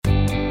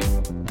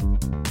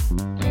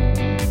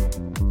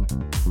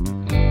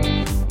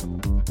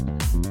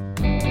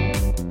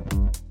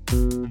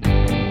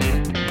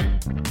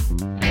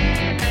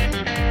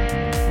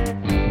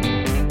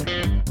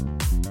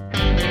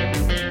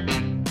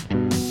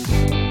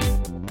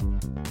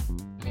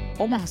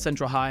Omaha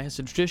Central High has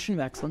a tradition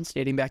of excellence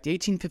dating back to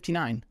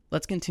 1859.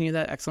 Let's continue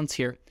that excellence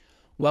here.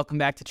 Welcome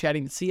back to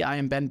Chatting the Sea. I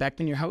am Ben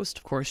Beckman, your host,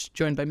 of course,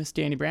 joined by Miss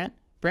Danny Brandt.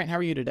 Brandt, how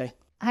are you today?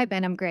 Hi,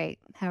 Ben. I'm great.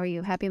 How are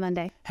you? Happy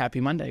Monday. Happy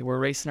Monday. We're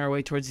racing our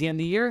way towards the end of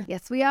the year.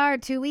 Yes, we are.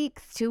 2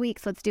 weeks. 2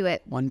 weeks. Let's do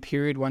it. One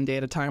period, one day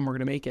at a time. We're going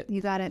to make it. You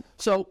got it.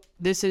 So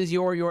this is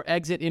your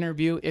exit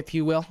interview, if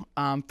you will.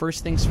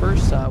 First things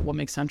first, what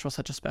makes Central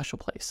such a special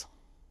place?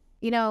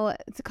 You know,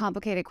 it's a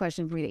complicated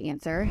question for me to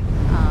answer.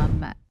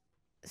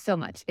 So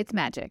much. It's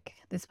magic.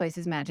 This place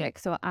is magic.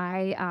 So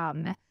I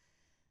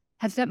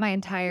have spent my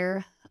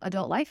entire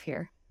adult life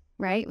here.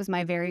 Right? It was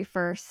my very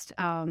first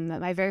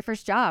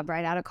job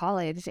right out of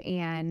college.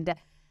 And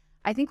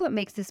I think what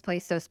makes this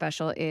place so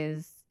special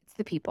is it's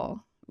the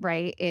people,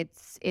 right?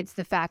 It's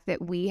the fact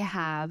that we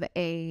have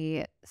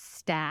a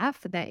staff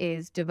that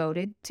is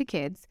devoted to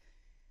kids.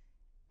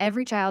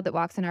 Every child that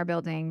walks in our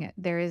building,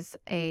 there is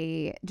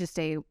just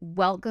a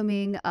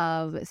welcoming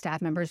of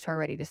staff members who are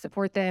ready to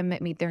support them,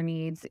 meet their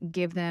needs,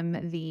 give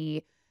them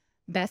the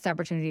best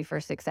opportunity for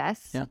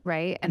success,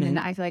 right? And then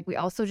I feel like we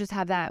also just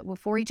have that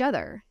for each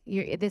other.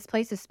 This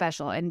place is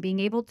special, and being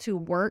able to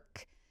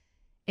work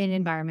in an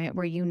environment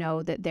where you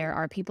know that there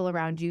are people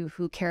around you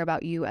who care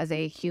about you as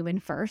a human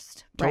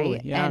first, Totally,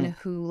 right? yeah. And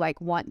who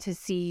want to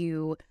see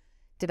you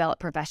develop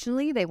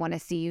professionally. They want to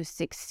see you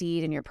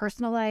succeed in your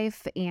personal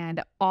life,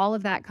 and all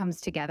of that comes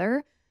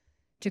together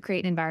to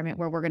create an environment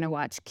where we're going to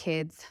watch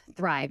kids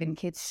thrive and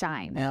kids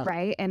shine,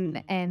 right?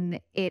 And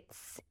it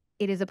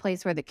is a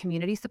place where the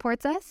community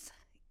supports us.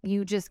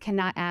 You just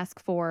cannot ask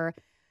for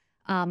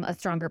a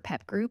stronger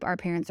pep group. Our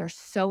parents are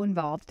so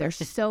involved. They're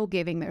so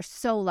giving. They're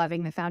so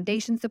loving. The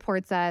foundation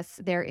supports us.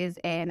 There is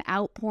an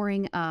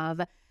outpouring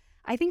of,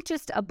 I think,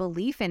 just a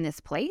belief in this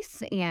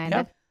place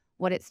and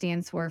what it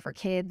stands for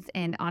kids.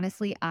 And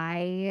honestly,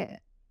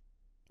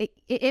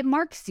 it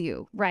marks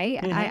you, right?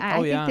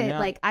 I think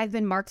that I've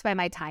been marked by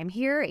my time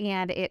here,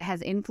 and it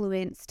has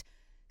influenced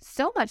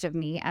so much of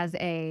me as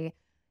an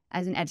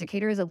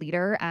educator, as a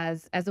leader,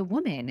 as a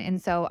woman. And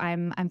so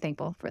I'm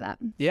thankful for that.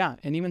 Yeah.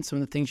 And even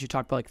some of the things you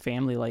talked about, like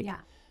family,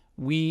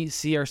 we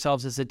see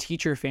ourselves as a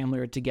teacher family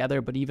or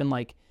together, but even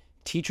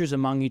teachers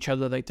among each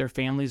other, their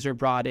families are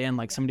brought in.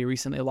 Somebody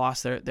recently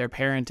lost their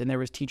parent, and there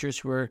was teachers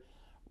who were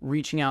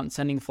reaching out and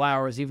sending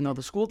flowers. Even though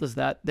the school does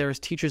that, there's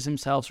teachers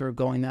themselves who are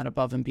going that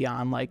above and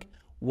beyond,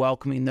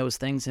 welcoming those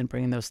things and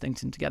bringing those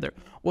things in together.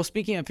 Well,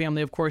 speaking of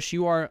family, of course,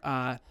 you are,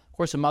 a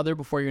mother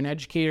before you're an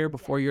educator,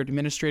 before you're an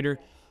administrator.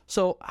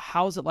 So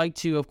how is it like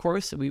to, of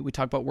course, we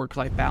talk about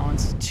work-life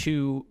balance,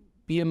 to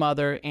be a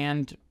mother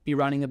and be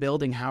running a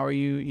building? How are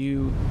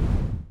you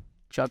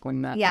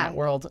juggling that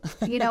world?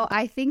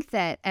 I think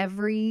that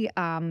everything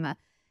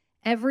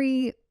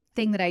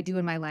that I do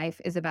in my life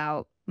is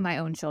about my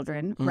own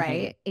children,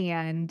 right?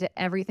 And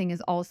everything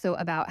is also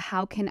about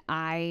how can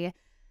I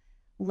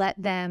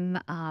let them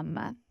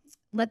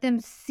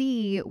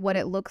see what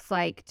it looks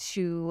like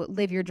to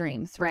live your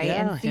dreams, right?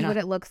 And see what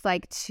it looks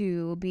like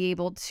to be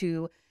able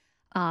to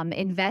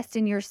invest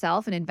in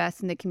yourself and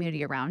invest in the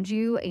community around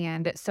you.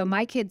 And so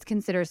my kids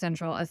consider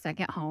Central a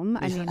second home.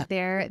 I mean,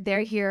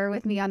 they're here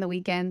with me on the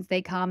weekends.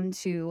 They come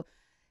to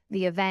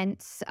the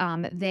events.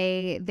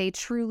 They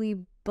truly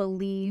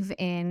believe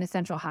in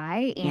Central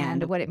High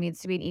and what it means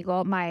to be an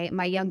Eagle.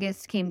 My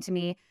youngest came to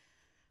me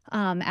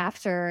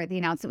after the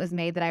announcement was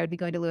made that I would be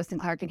going to Lewis and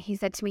Clark, and he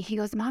said to me, he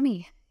goes, "Mommy,"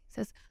 he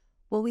says,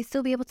 "will we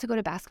still be able to go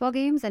to basketball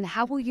games? And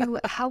how will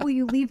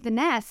you leave the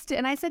nest?"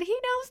 And I said, "He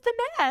knows the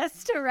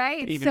nest,"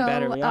 right? Even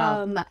better,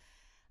 yeah.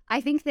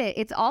 I think that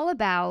it's all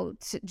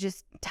about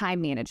just time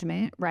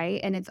management,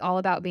 right? And it's all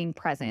about being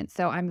present.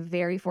 So I'm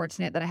very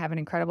fortunate that I have an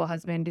incredible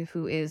husband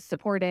who is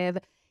supportive.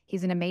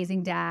 He's an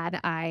amazing dad.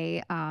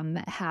 I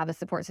have a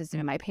support system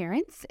in my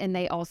parents, and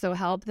they also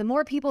help. The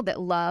more people that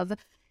love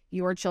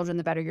your children,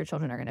 the better your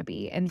children are going to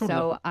be. And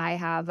so I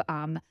have,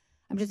 I'm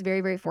just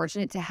very, very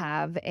fortunate to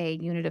have a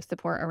unit of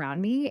support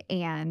around me.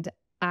 And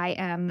I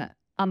am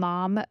a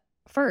mom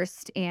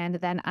first, and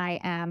then I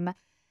am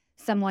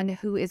someone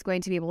who is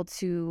going to be able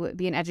to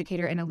be an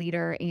educator and a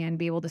leader and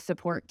be able to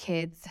support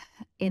kids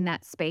in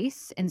that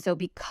space. And so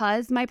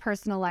because my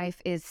personal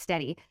life is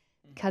steady,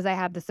 because I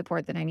have the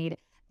support that I need,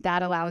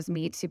 that allows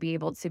me to be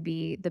able to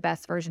be the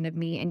best version of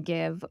me and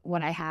give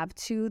what I have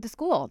to the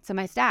school, to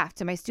my staff,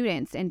 to my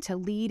students, and to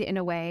lead in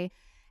a way.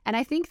 And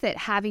I think that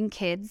having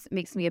kids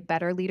makes me a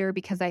better leader,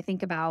 because I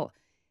think about,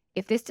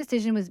 if this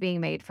decision was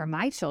being made for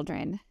my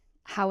children,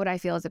 how would I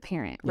feel as a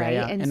parent, right?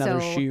 Yeah. And in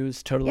other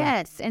shoes, totally.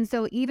 Yes. And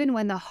so even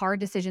when the hard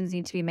decisions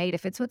need to be made,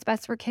 if it's what's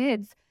best for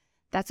kids,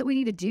 that's what we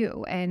need to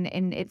do. And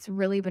it's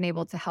really been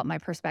able to help my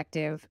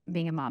perspective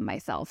being a mom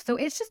myself. So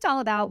it's just all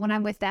about, when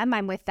I'm with them,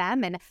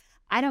 and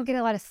I don't get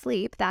a lot of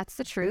sleep. That's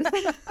the truth.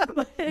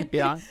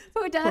 Yeah.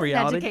 Who does in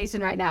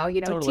education right now?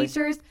 Totally.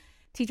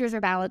 Teachers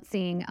are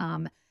balancing,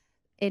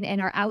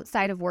 and our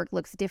outside of work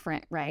looks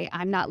different, right?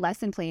 I'm not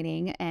lesson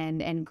planning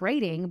and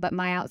grading, but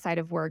my outside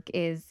of work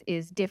is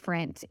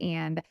different,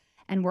 and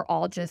we're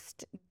all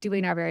just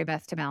doing our very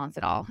best to balance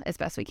it all as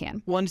best we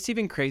can. Well, and it's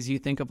even crazy. You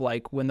think of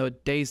when the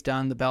day's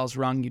done, the bell's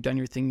rung, you've done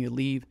your thing, you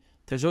leave.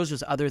 there's always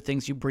just other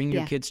things you bring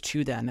your kids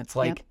to then. It's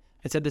like,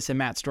 I said this in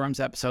Matt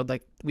Storm's episode,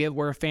 like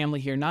we're a family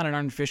here, not an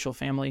unofficial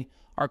family.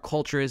 Our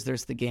culture is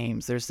there's the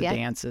games, there's the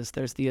dances,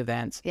 there's the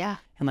events. Yeah.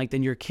 And like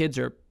then your kids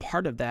are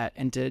part of that.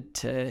 And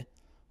to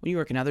when you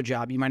work another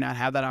job, you might not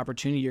have that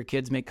opportunity. Your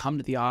kids may come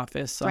to the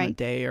office on a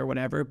day or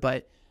whatever,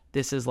 but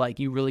this is like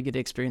you really get to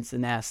experience the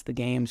nest, the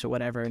games or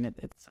whatever. And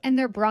and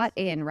they're brought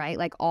in, right?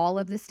 Like all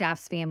of the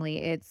staff's family,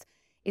 it's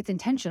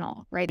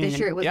intentional, right? This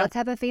year it was let's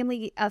have a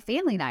family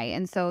night.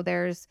 And so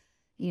there's,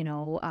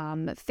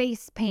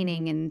 face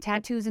painting and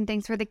tattoos and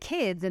things for the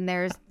kids. And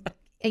there's,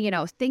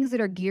 things that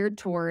are geared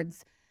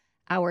towards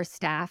our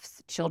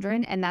staff's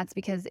children. And that's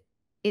because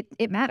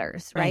it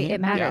matters, right?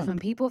 It matters when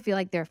people feel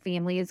like their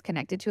family is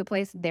connected to a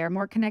place, they're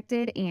more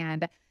connected.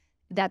 And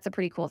that's a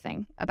pretty cool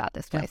thing about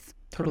this place.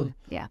 Yeah, totally.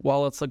 Yeah.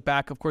 Well, let's look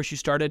back. Of course, you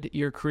started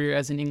your career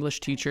as an English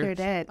teacher. Sure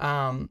did.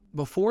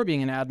 Before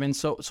being an admin.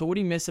 So what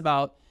do you miss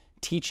about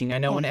teaching? I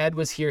know when Ed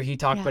was here, he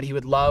talked about he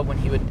would love when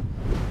he would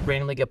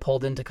randomly get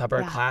pulled in to cover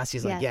a class.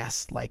 He's like,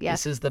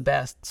 this is the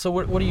best. So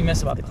what do you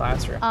miss about the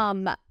classroom?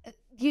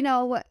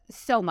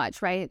 So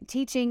much, right?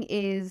 Teaching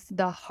is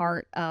the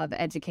heart of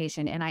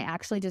education. And I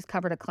actually just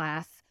covered a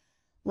class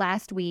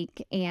last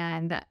week,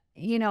 and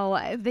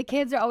the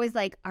kids are always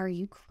like, are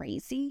you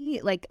crazy?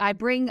 Like I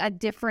bring a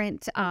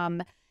different,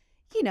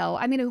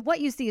 what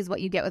you see is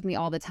what you get with me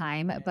all the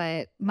time,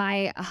 but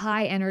my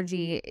high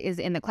energy is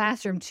in the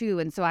classroom too.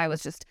 And so I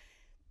was just,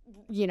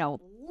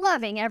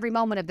 loving every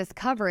moment of this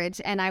coverage.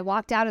 And I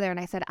walked out of there and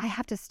I said, I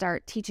have to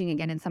start teaching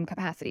again in some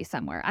capacity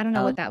somewhere. I don't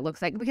know what that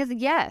looks like, because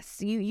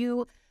yes,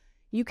 you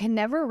can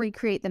never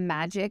recreate the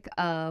magic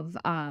of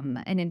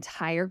an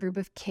entire group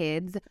of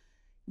kids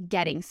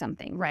getting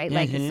something, right?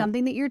 Like it's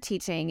something that you're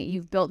teaching.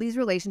 You've built these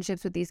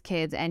relationships with these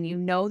kids and you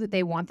know that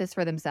they want this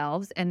for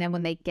themselves. And then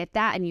when they get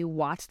that and you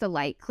watch the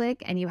light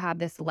click and you have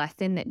this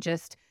lesson that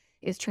just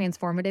is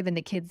transformative and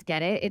the kids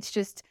get it, it's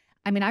just,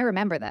 I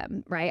remember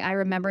them, right? I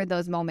remember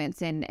those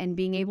moments and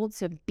being able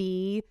to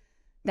be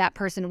that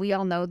person. We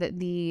all know that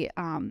the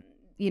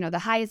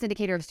highest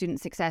indicator of student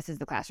success is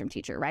the classroom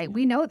teacher, right?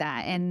 We know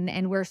that.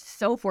 And we're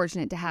so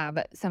fortunate to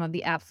have some of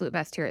the absolute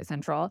best here at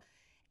Central.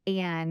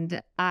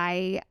 And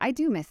I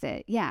do miss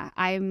it. Yeah.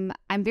 I'm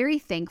very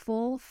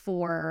thankful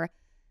for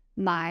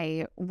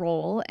my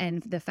role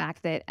and the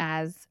fact that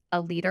as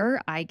a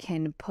leader, I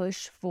can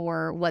push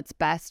for what's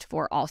best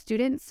for all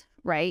students,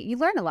 right? You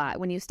learn a lot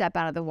when you step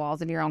out of the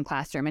walls of your own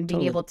classroom and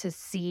being able to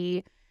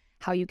see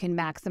how you can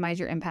maximize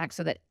your impact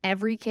so that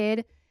every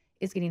kid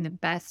is getting the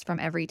best from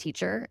every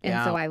teacher.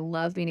 And so I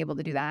love being able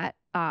to do that.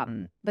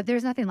 But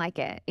there's nothing like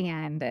it.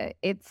 And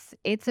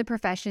it's a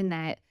profession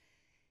that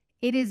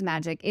it is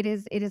magic. It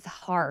is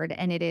hard,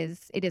 and it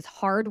is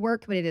hard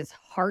work, but it is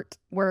heart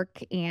work.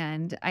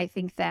 And I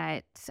think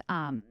that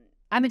I'm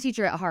a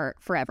teacher at heart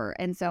forever.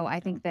 And so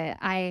I think that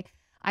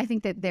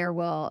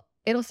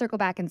it'll circle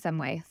back in some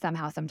way,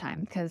 somehow, sometime,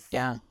 because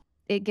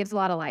it gives a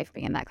lot of life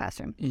being in that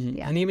classroom. Mm-hmm.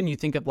 Yeah. And even you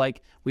think of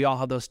like, we all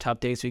have those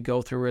tough days we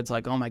go through where it's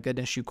like, oh my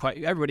goodness,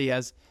 everybody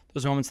has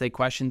those moments they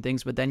question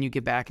things, but then you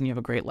get back and you have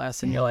a great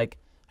lesson. You're like,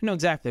 I know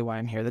exactly why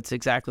I'm here. That's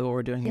exactly what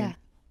we're doing here.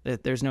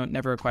 There's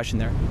never a question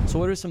there. So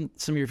what are some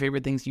of your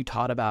favorite things you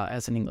taught about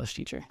as an English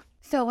teacher?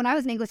 So when I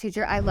was an English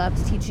teacher, I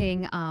loved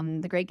teaching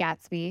The Great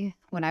Gatsby.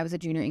 When I was a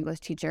junior English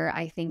teacher,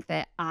 I think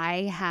that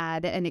I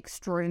had an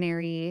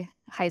extraordinary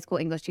high school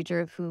English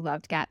teacher who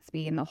loved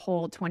Gatsby and the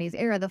whole 20s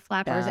era, the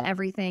flappers,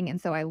 everything.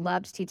 And so I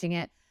loved teaching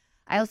it.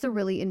 I also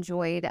really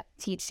enjoyed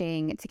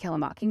teaching To Kill a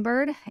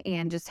Mockingbird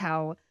and just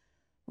how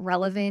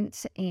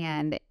relevant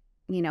and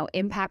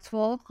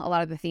impactful a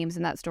lot of the themes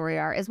in that story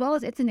are, as well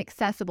as it's an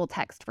accessible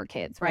text for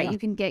kids, right? You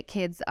can get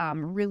kids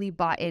really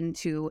bought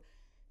into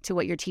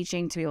what you're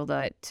teaching to be able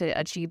to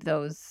achieve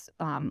those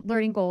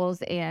learning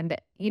goals. And,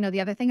 the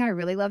other thing I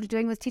really loved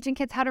doing was teaching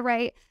kids how to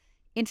write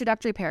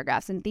introductory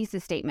paragraphs and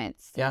thesis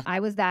statements. I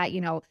was that,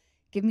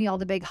 give me all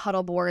the big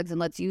huddle boards and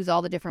let's use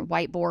all the different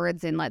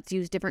whiteboards and let's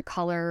use different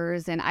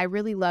colors. And I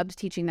really loved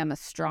teaching them a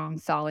strong,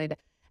 solid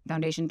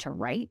foundation to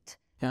write.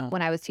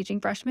 When I was teaching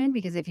freshmen,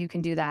 because if you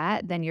can do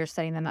that, then you're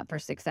setting them up for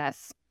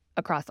success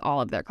across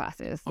all of their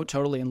classes. Oh,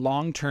 totally. And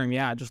long term,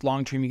 just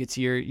long term, you get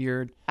to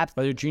your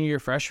whether junior or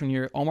freshman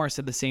year. Omar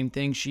said the same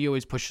thing. She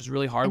always pushes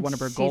really hard. And one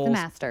of her goals. She's a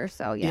master,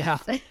 so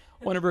yes.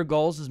 One of her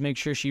goals is make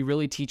sure she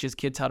really teaches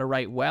kids how to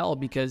write well,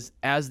 because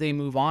as they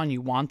move on,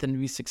 you want them to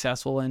be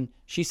successful in,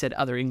 she said,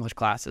 other English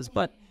classes.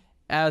 But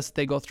as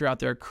they go throughout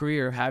their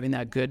career, having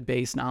that good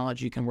base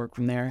knowledge, you can work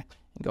from there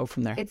and go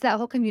from there. It's that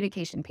whole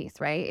communication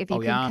piece, right? If you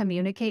can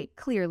communicate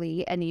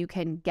clearly and you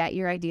can get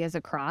your ideas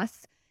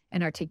across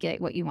and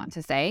articulate what you want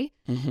to say,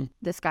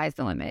 the sky's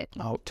the limit.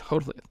 Oh,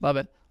 totally. Love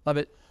it. Love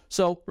it.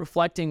 So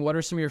reflecting, what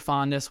are some of your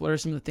fondness? What are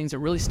some of the things that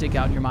really stick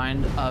out in your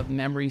mind of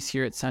memories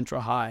here at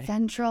Central High?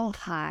 Central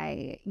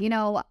High.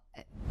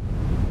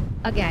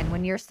 Again,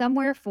 when you're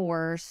somewhere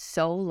for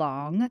so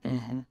long,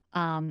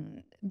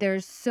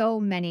 there's so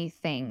many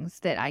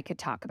things that I could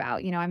talk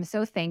about. I'm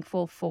so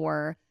thankful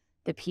for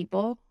the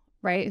people,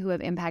 right, who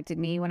have impacted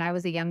me. When I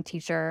was a young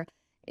teacher,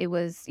 it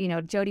was,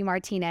 Jody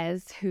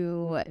Martinez,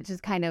 who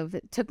just kind of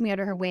took me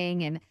under her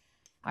wing. And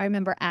I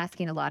remember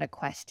asking a lot of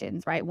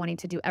questions, right? Wanting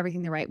to do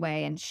everything the right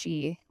way. And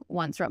she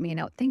once wrote me a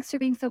note, "Thanks for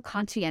being so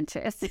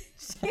conscientious."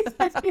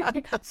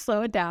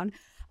 Slow it down.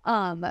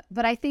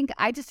 But I think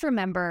I just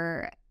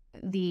remember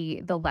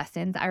the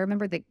lessons. I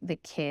remember the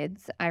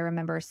kids. I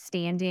remember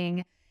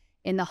standing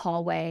in the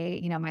hallway,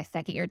 my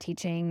second year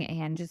teaching,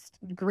 and just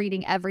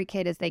greeting every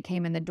kid as they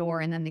came in the door.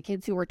 And then the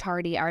kids who were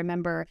tardy, I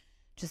remember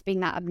just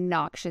being that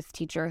obnoxious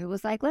teacher who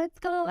was like, "Let's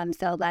go. I'm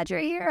so glad you're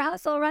here.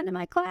 Hustle, run to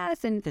my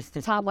class." And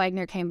Tom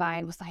Wagner came by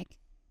and was like,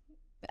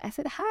 I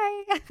said,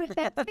 "Hi,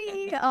 that's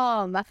me."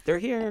 They're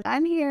here.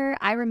 I'm here.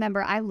 I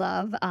remember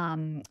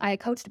I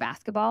coached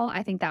basketball.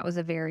 I think that was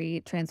a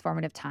very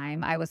transformative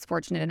time. I was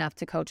fortunate enough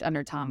to coach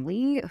under Tom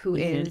Lee, who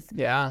is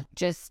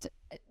just,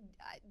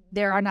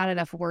 there are not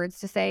enough words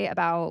to say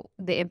about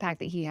the impact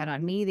that he had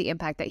on me, the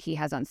impact that he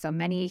has on so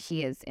many.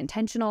 He is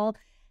intentional.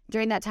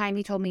 During that time,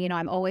 he told me,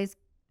 I'm always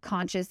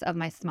conscious of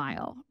my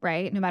smile,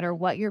 right? No matter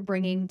what you're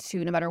bringing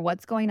to, no matter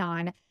what's going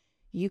on,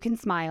 you can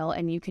smile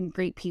and you can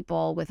greet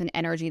people with an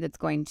energy that's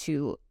going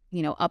to,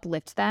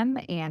 uplift them.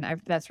 And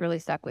that's really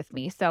stuck with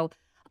me. So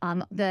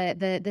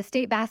the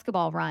state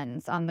basketball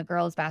runs on the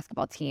girls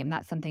basketball team,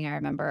 that's something I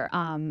remember.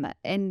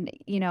 And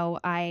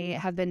I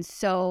have been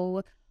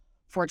so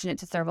fortunate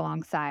to serve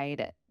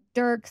alongside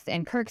Dirks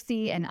and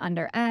Kirksey and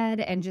under Ed,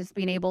 and just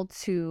being able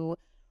to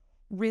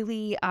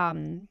really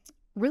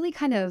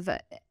kind of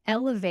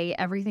elevate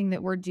everything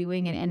that we're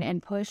doing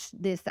and push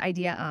this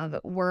idea of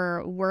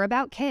we're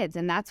about kids.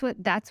 And that's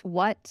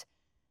what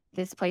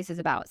this place is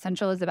about.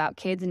 Central is about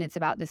kids, and it's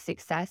about the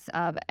success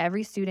of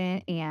every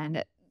student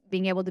and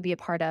being able to be a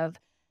part of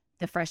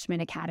the freshman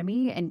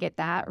academy and get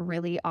that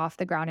really off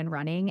the ground and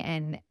running,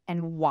 and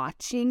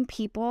watching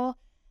people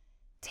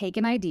take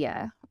an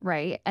idea,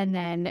 right? And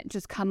then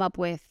just come up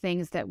with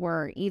things that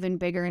were even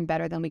bigger and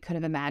better than we could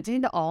have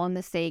imagined, all in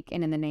the sake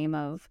and in the name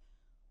of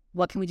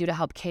what can we do to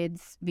help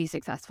kids be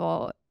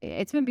successful.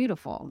 It's been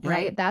beautiful,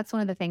 right? Yeah. That's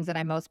one of the things that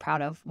I'm most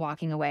proud of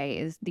walking away,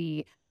 is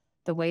the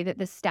way that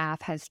the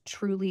staff has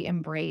truly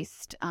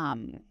embraced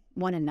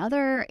one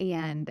another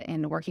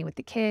and working with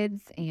the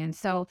kids. And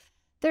so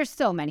there's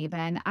so many,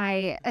 Ben.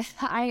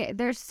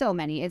 There's so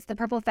many. It's the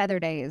Purple Feather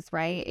Days,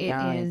 right?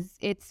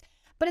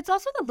 But it's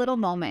also the little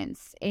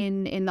moments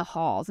in the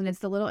halls, and it's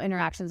the little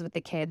interactions with the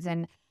kids.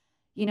 And,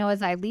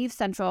 as I leave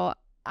Central,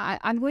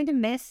 I'm going to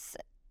miss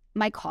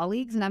my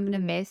colleagues, and I'm going to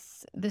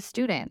miss the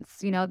students.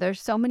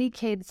 There's so many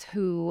kids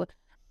who,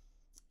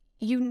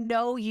 you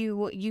know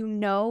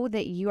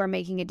that you are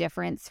making a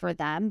difference for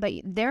them, but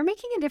they're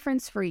making a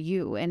difference for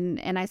you.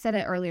 And I said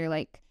it earlier,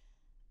 like,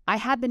 I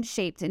have been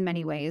shaped in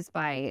many ways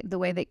by the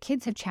way that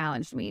kids have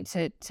challenged me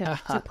to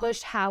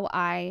push how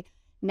I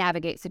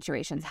navigate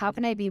situations. How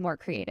can I be more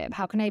creative?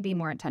 How can I be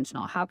more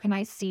intentional? How can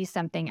I see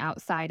something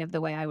outside of the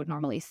way I would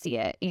normally see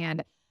it?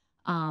 And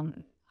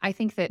I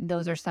think that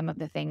those are some of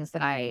the things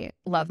that I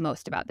love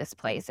most about this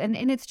place. And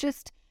it's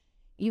just,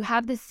 you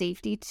have the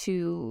safety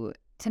to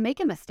make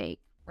a mistake.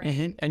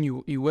 Right? And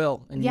you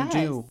will, and yes.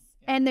 You do.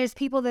 And there's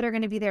people that are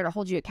going to be there to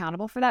hold you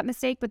accountable for that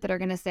mistake, but that are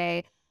going to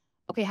say,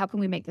 okay, how can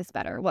we make this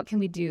better? What can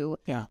we do?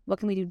 Yeah. What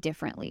can we do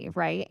differently?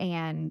 Right.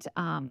 And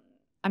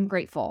I'm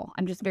grateful.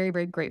 I'm just very,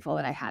 very grateful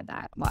that I had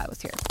that while I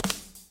was here.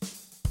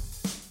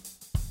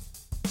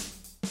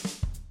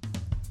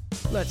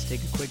 Let's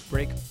take a quick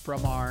break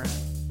from our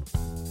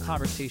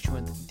conversation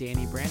with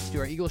Danny Brandt to do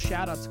our Eagle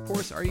shout-outs. Of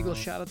course, our Eagle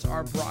shout-outs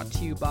are brought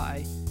to you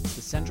by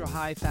the Central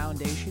High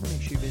Foundation.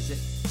 Make sure you visit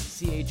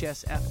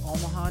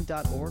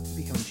chsfomaha.org,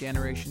 become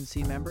Generation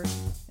C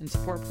members, and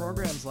support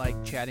programs like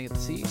Chatting at the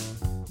Sea,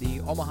 the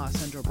Omaha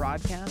Central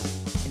Broadcast,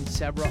 and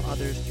several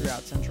others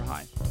throughout Central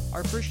High.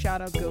 Our first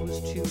shout-out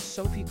goes to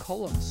Sophie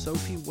Cullum.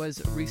 Sophie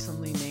was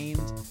recently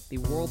named the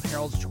World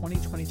Herald's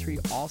 2023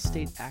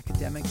 All-State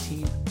Academic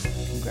Team.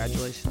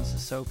 Congratulations to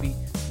Sophie.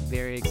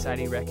 Very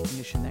exciting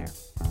recognition there.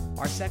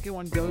 Our second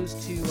one goes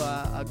to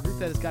a group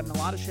that has gotten a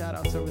lot of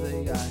shout-outs over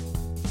the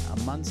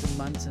months and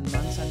months and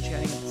months on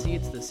Chatting at the Sea.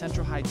 It's the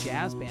Central High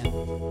Jazz Band.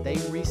 They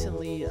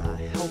recently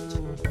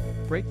helped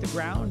break the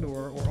ground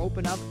or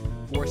open up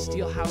for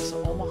Steelhouse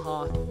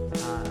Omaha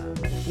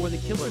before the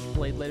Killers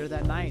played later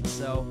that night.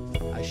 So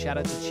a shout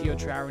out to Chio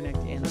Trawernick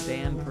and the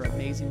band for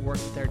amazing work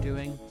that they're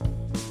doing.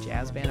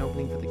 Jazz band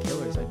opening for the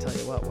Killers. I tell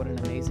you what an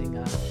amazing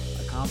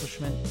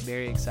accomplishment.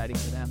 Very exciting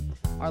for them.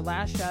 Our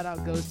last shout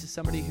out goes to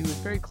somebody who is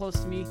very close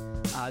to me.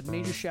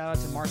 Major shout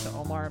out to Martha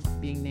Omar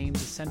being named the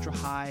Central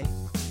High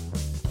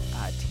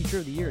Teacher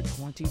of the Year,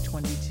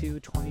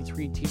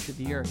 2022-23 Teacher of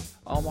the Year.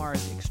 Omar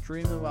is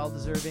extremely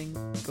well-deserving.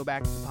 Go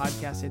back to the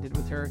podcast I did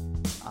with her.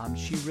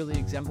 She really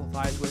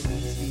exemplifies what it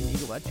means to be an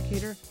Eagle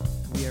educator.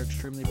 We are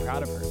extremely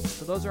proud of her.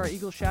 So those are our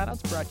Eagle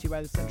shout-outs brought to you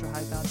by the Central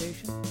High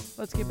Foundation.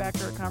 Let's get back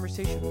to our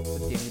conversation with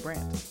Danny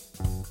Brandt.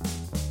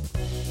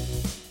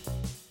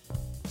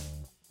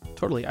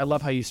 Totally. I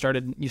love how you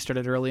started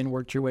early and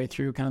worked your way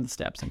through kind of the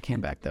steps and came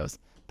back those.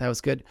 That was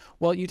good.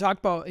 Well, you talked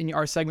about in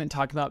our segment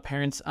talking about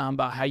parents,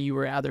 about how you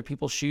were in other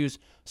people's shoes.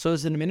 So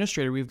as an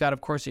administrator, we've got,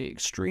 of course, an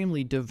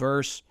extremely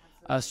diverse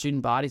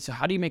student body. So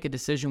how do you make a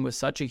decision with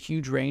such a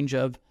huge range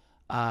of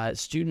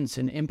students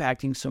and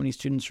impacting so many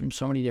students from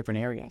so many different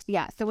areas?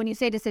 Yeah. So when you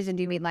say decision,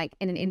 do you mean like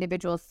in an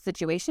individual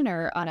situation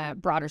or on a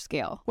broader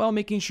scale? Well,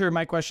 making sure,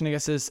 my question, I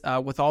guess, is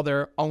with all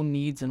their own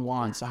needs and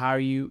wants. So how are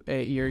you,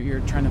 you're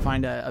trying to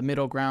find a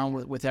middle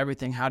ground with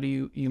everything. How do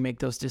you make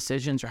those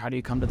decisions, or how do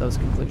you come to those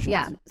conclusions?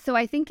 Yeah. So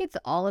I think it's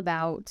all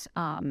about,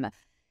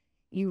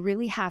 you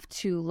really have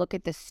to look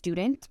at the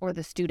student or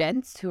the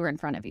students who are in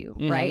front of you,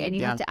 right? And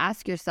you have to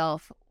ask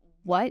yourself,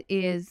 what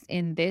is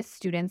in this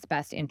student's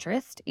best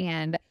interest,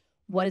 and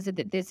what is it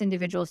that this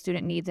individual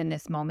student needs in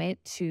this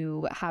moment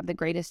to have the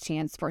greatest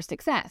chance for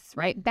success,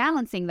 right?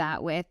 Balancing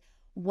that with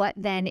what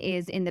then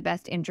is in the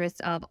best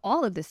interest of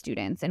all of the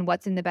students and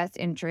what's in the best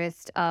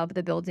interest of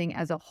the building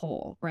as a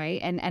whole, right?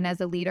 And as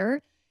a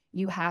leader,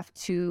 you have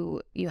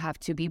to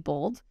be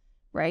bold,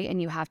 right? And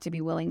you have to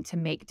be willing to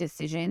make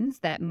decisions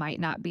that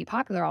might not be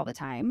popular all the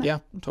time,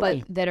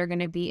 totally. but that are going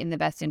to be in the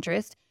best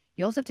interest.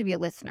 You also have to be a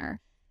listener.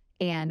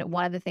 And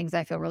one of the things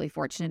I feel really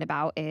fortunate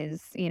about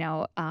is,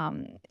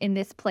 in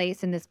this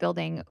place, in this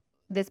building,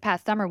 this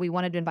past summer, we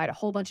wanted to invite a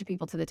whole bunch of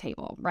people to the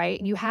table, right?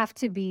 You have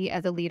to be,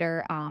 as a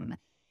leader,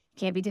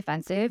 can't be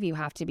defensive. You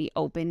have to be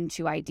open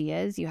to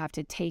ideas. You have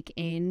to take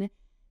in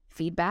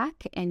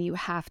feedback, and you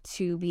have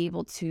to be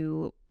able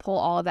to pull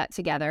all of that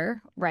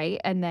together,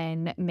 right? And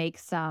then make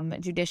some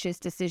judicious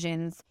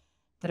decisions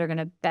that are going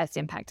to best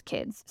impact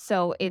kids.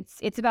 So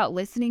it's about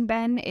listening,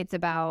 Ben. It's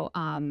about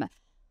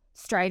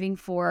striving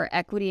for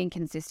equity and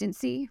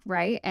consistency,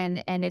 right?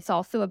 And it's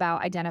also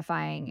about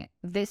identifying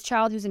this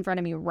child who's in front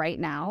of me right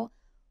now.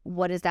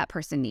 What does that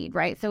person need,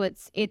 right? So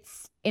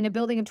it's in a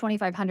building of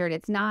 2,500.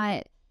 It's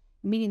not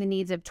meeting the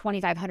needs of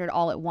 2,500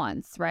 all at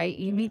once, right?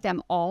 You meet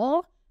them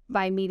all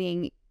by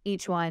meeting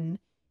each one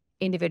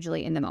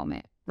individually in the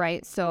moment,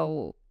 right?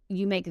 So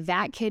you make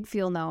that kid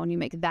feel known, you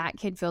make that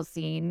kid feel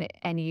seen,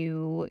 and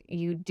you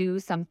do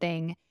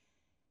something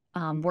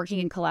working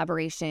in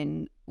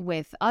collaboration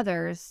with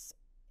others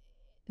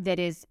that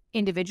is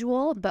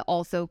individual, but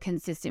also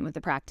consistent with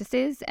the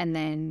practices. And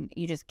then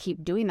you just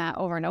keep doing that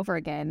over and over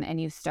again, and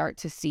you start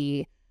to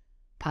see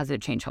positive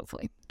change,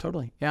 hopefully.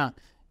 Totally. Yeah.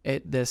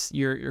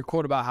 Your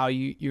quote about how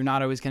you're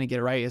not always going to get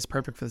it right is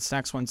perfect for this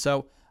next one.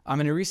 So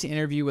in a recent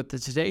interview with the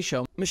Today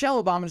Show,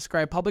 Michelle Obama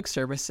described public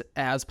service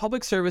as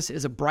public service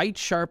is a bright,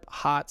 sharp,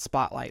 hot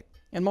spotlight.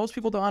 And most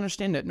people don't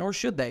understand it, nor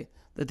should they.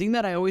 The thing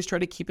that I always try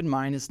to keep in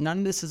mind is none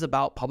of this is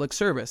about public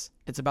service.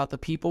 It's about the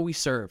people we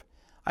serve.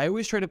 I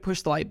always try to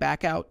push the light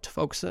back out to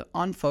focus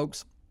on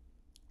folks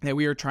that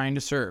we are trying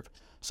to serve.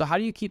 So how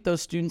do you keep those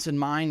students in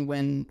mind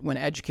when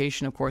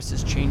education, of course,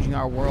 is changing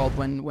our world?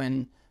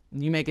 When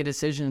you make a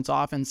decision, it's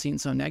often seen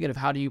so negative.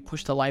 How do you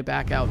push the light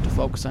back out to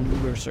focus on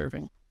who we're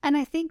serving? And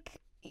I think,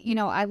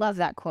 I love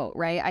that quote,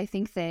 right? I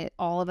think that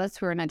all of us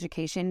who are in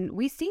education,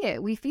 we see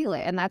it, we feel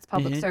it, and that's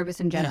public service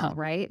in general,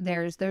 right?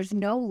 There's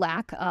no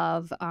lack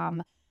of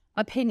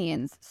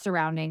opinions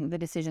surrounding the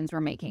decisions we're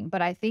making.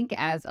 But I think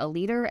as a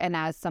leader and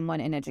as someone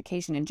in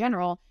education in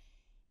general,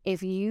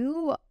 if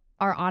you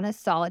are on a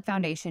solid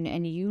foundation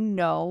and you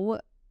know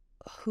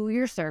who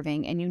you're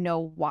serving and you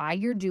know why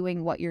you're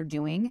doing what you're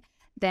doing,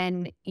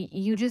 then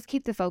you just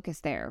keep the focus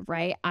there,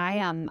 right?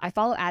 I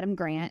follow Adam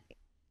Grant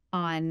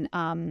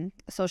on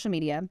social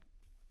media,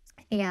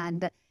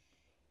 and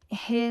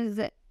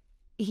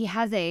he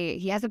has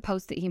a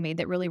post that he made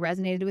that really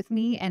resonated with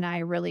me, and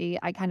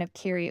I kind of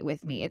carry it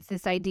with me. It's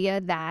this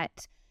idea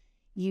that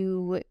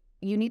you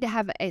need to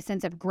have a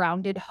sense of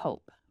grounded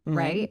hope,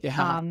 right?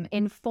 Yeah.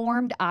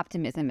 Informed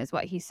optimism is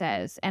what he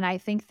says. And I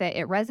think that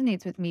it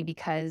resonates with me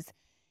because,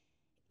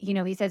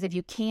 he says if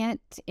you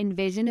can't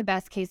envision a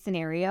best case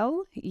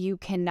scenario, you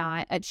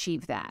cannot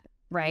achieve that,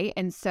 right?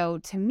 And so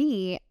to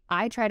me,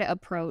 I try to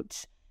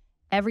approach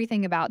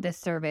everything about this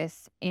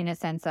service in a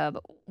sense of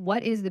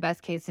what is the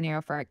best case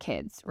scenario for our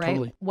kids, right?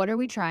 Totally. What are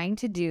we trying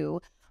to do?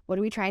 What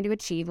are we trying to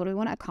achieve? What do we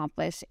want to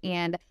accomplish?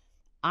 And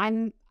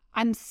I'm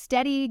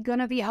steady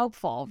gonna be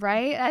hopeful,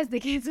 right? As the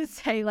kids would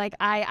say, like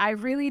I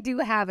really do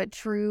have a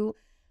true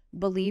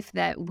belief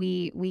that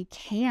we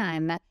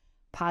can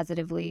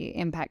positively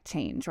impact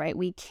change, right?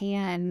 We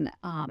can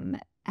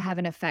have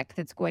an effect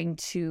that's going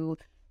to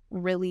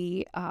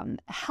really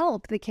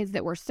help the kids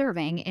that we're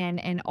serving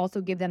and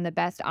also give them the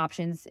best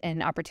options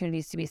and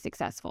opportunities to be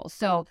successful.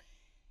 So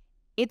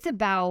it's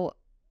about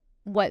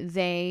what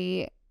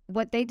they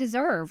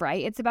deserve,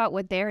 right? It's about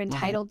what they're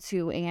entitled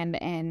to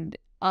and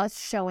us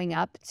showing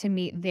up to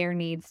meet their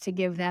needs, to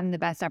give them the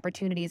best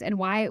opportunities. And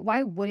why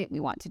wouldn't we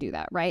want to do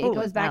that, right? It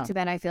goes back to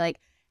Ben. I feel like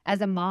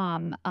as a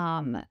mom,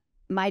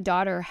 my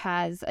daughter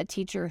has a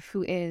teacher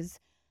who is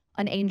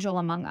an angel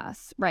among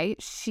us,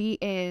 right? She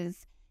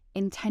is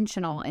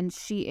intentional and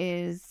she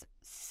is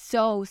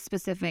so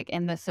specific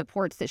in the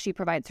supports that she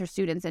provides her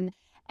students.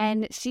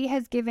 And she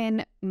has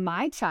given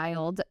my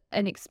child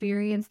an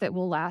experience that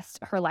will last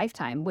her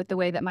lifetime with the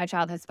way that my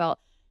child has felt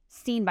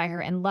seen by her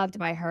and loved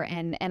by her.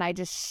 And I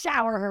just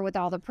shower her with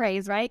all the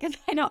praise, right? Because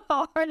I know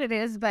how hard it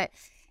is, but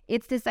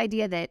it's this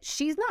idea that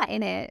she's not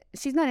in it.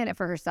 She's not in it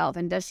for herself.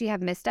 And does she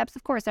have missteps?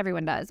 Of course,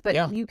 everyone does.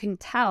 But you can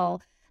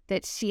tell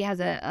that she has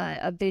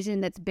a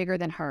vision that's bigger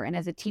than her. And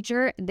as a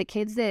teacher, the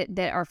kids that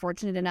are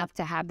fortunate enough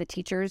to have the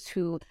teachers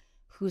who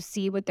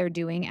see what they're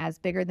doing as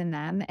bigger than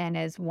them and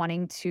as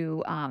wanting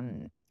to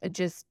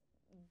just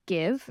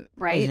give,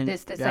 right? Mm-hmm.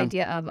 This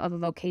idea of a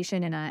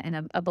vocation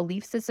and a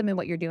belief system in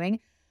what you're doing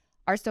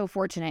are so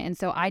fortunate. And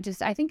so I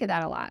think of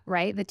that a lot,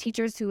 right? The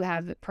teachers who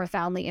have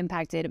profoundly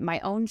impacted my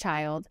own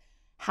child,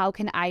 how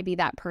can I be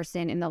that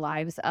person in the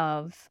lives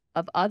of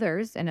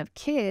others and of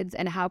kids?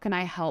 And how can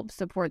I help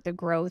support the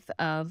growth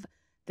of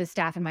the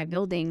staff in my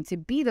building to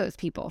be those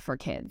people for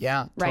kids?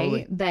 Yeah,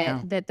 right.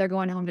 Totally. That they're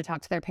going home to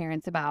talk to their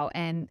parents about.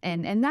 And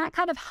that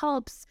kind of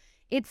helps.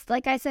 It's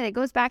like I said, it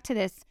goes back to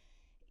this,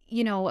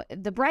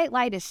 the bright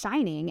light is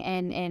shining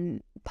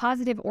and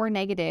positive or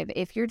negative.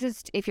 If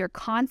you're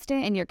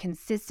constant and you're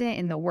consistent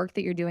in the work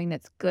that you're doing,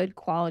 that's good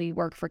quality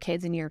work for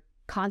kids, and you're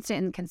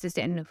constant and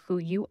consistent in who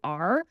you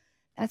are,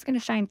 that's going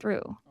to shine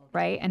through.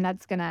 Right. And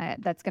that's going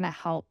to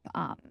help.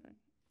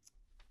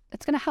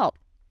 It's going to help.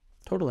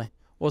 Totally.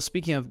 Well,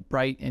 speaking of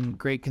bright and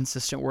great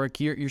consistent work,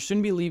 you're soon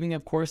to be leaving,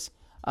 of course,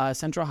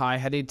 Central High,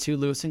 headed to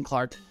Lewis and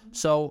Clark.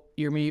 So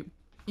you're me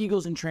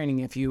Eagles in training,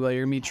 if you will.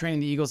 You're me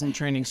training the Eagles in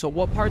training. So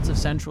what parts of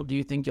Central do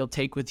you think you'll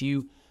take with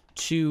you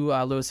to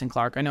Lewis and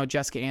Clark? I know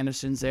Jessica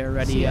Anderson's there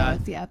already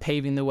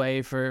paving the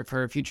way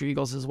for future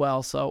Eagles as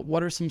well. So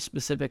what are some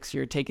specifics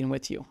you're taking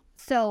with you?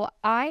 So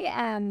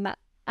I'm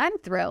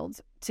thrilled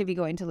to be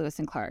going to Lewis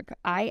and Clark.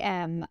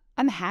 I'm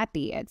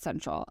happy at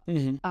Central.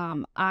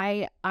 Mm-hmm.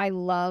 I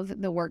love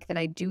the work that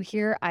I do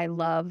here. I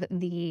love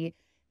the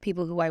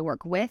people who I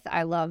work with.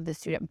 I love the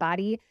student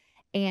body.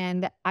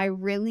 And I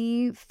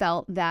really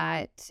felt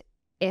that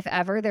if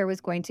ever there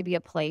was going to be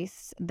a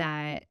place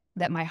that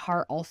my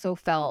heart also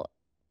felt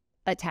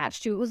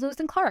attached to, it was Lewis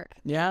and Clark.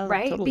 Yeah,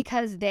 right. Totally.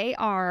 Because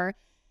there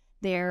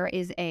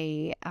is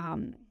the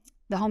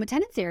home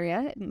attendance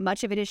area.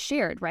 Much of it is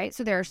shared, right?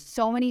 So there are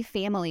so many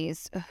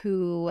families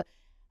who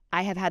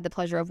I have had the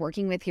pleasure of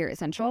working with here at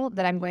Central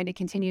that I'm going to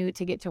continue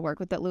to get to work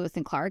with at Lewis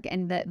and Clark,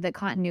 and the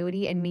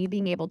continuity and me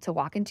being able to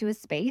walk into a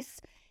space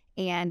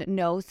and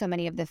know so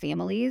many of the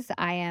families.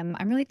 I'm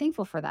really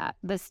thankful for that.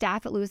 The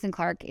staff at Lewis and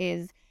Clark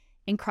is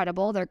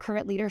incredible. Their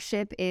current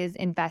leadership is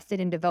invested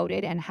and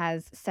devoted and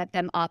has set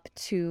them up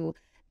to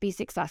be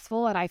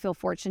successful. And I feel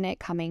fortunate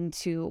coming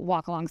to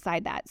walk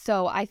alongside that.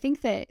 So I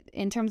think that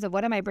in terms of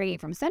what am I bringing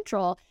from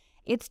Central,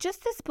 it's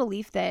just this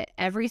belief that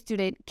every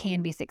student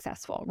can be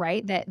successful,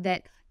 right?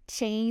 That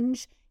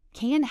change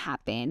can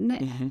happen.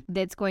 Mm-hmm.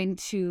 That's going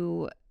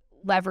to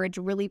leverage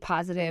really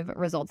positive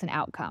results and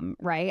outcome,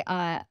 right?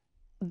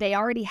 They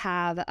already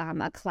have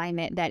a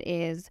climate that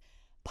is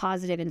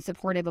positive and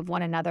supportive of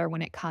one another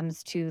when it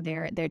comes to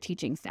their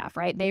teaching staff,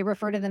 right? They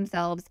refer to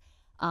themselves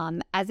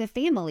as a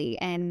family,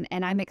 and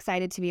I'm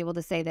excited to be able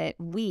to say that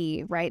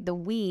we, right, the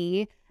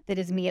we that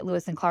is me at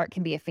Lewis and Clark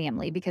can be a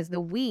family, because the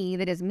we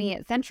that is me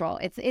at Central,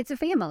 it's a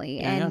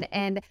family,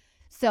 and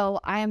so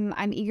I'm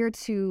eager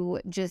to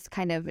just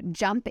kind of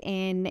jump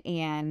in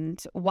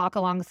and walk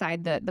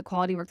alongside the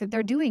quality work that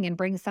they're doing and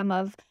bring some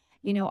of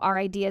our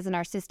ideas and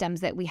our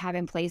systems that we have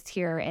in place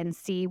here and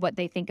see what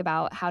they think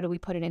about how do we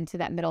put it into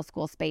that middle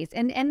school space.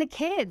 And the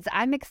kids,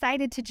 I'm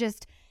excited to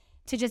just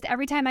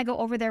every time I go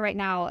over there right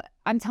now,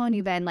 I'm telling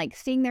you, Ben, like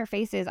seeing their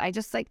faces, I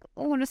just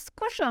want to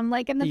squish them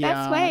like in the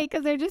best way,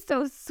 because they're just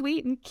so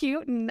sweet and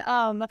cute and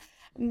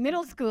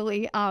middle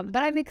schooly.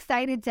 But I'm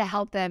excited to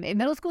help them.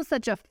 Middle school is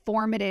such a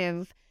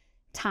formative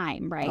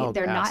time, right? Oh,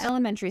 they're yes. not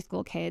elementary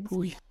school kids.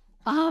 Ooh.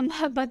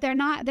 But they're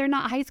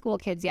not high school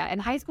kids yet.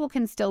 And high school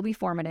can still be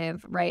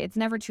formative, right? It's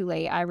never too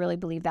late. I really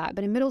believe that.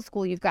 But in middle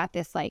school, you've got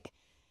this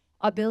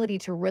ability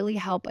to really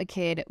help a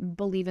kid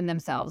believe in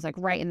themselves,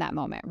 right in that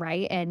moment,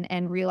 right?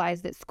 And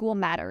realize that school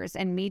matters,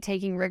 and me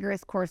taking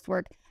rigorous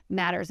coursework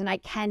matters, and I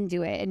can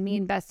do it, and me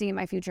investing in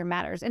my future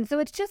matters. And so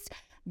it's just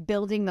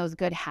building those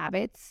good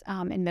habits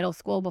in middle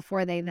school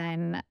before they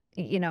then,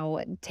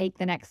 take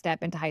the next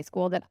step into high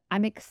school that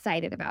I'm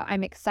excited about.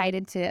 I'm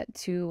excited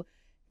to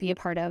be a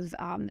part of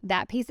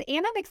that piece.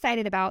 And I'm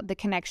excited about the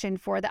connection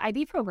for the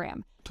IB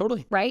program.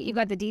 Totally. Right? You've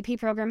got the DP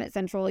program at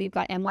Central. You've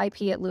got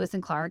MYP at Lewis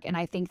and Clark. And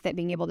I think that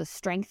being able to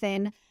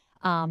strengthen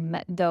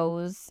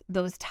those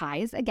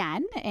ties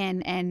again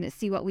and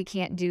see what we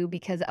can't do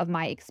because of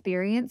my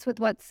experience with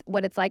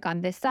what it's like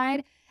on this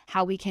side,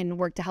 how we can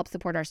work to help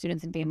support our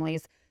students and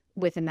families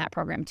within that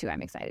program too,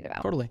 I'm excited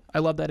about. Totally. I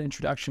love that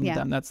introduction with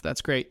them.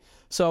 That's great.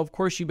 So of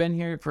course you've been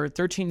here for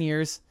 13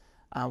 years.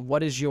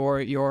 What is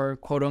your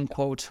quote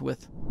unquote,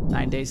 with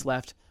 9 days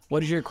left,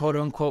 what is your quote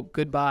unquote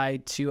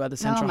goodbye to the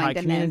Central High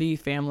community,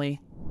 family,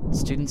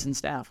 students, and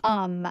staff?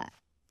 I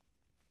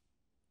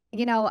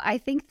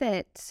think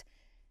that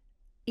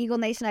Eagle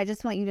Nation, I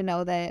just want you to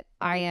know that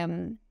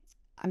I'm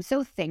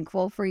so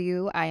thankful for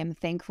you. I am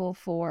thankful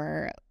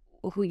for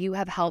who you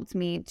have helped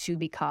me to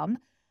become.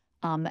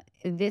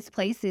 This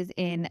place is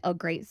in a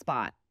great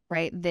spot,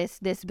 right? This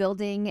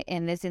building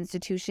and this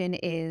institution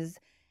is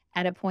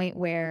at a point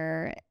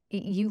where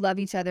you love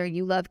each other,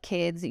 you love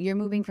kids, you're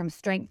moving from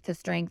strength to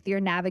strength, you're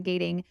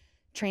navigating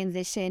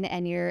transition,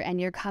 and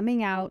you're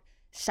coming out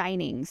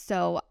shining.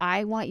 So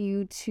I want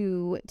you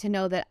to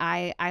know that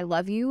I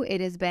love you.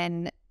 It has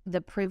been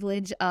the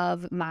privilege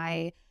of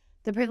my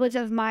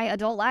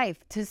adult life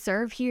to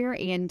serve here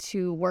and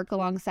to work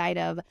alongside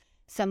of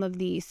some of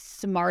the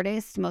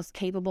smartest, most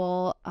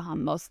capable,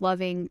 most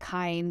loving,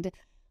 kind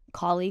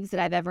colleagues that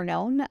I've ever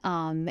known.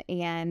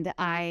 And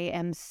I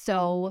am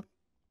so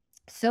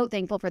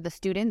thankful for the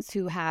students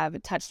who have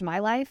touched my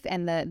life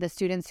and the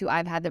students who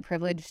I've had the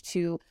privilege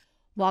to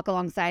walk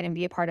alongside and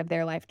be a part of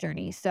their life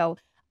journey. So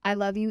I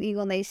love you,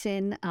 Eagle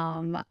Nation.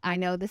 I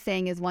know the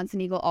saying is once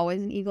an eagle,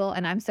 always an eagle.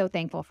 And I'm so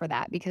thankful for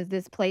that because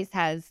this place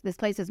has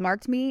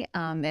marked me.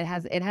 It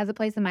has a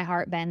place in my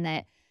heart,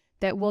 Ben,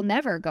 that will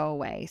never go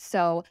away.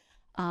 So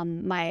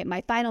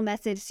my final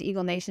message to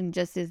Eagle Nation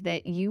just is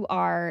that you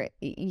are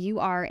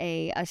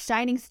a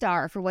shining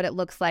star for what it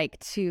looks like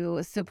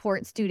to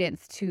support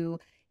students, to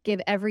give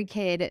every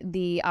kid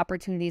the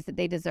opportunities that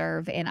they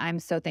deserve. And I'm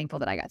so thankful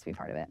that I got to be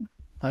part of it.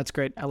 That's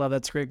great. I love that.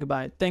 That's great.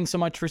 Goodbye. Thanks so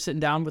much for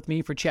sitting down with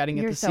me, for chatting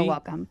at the seat. You're so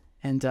welcome.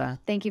 And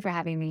thank you for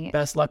having me.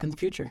 Best luck in the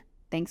future.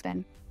 Thanks,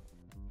 Ben.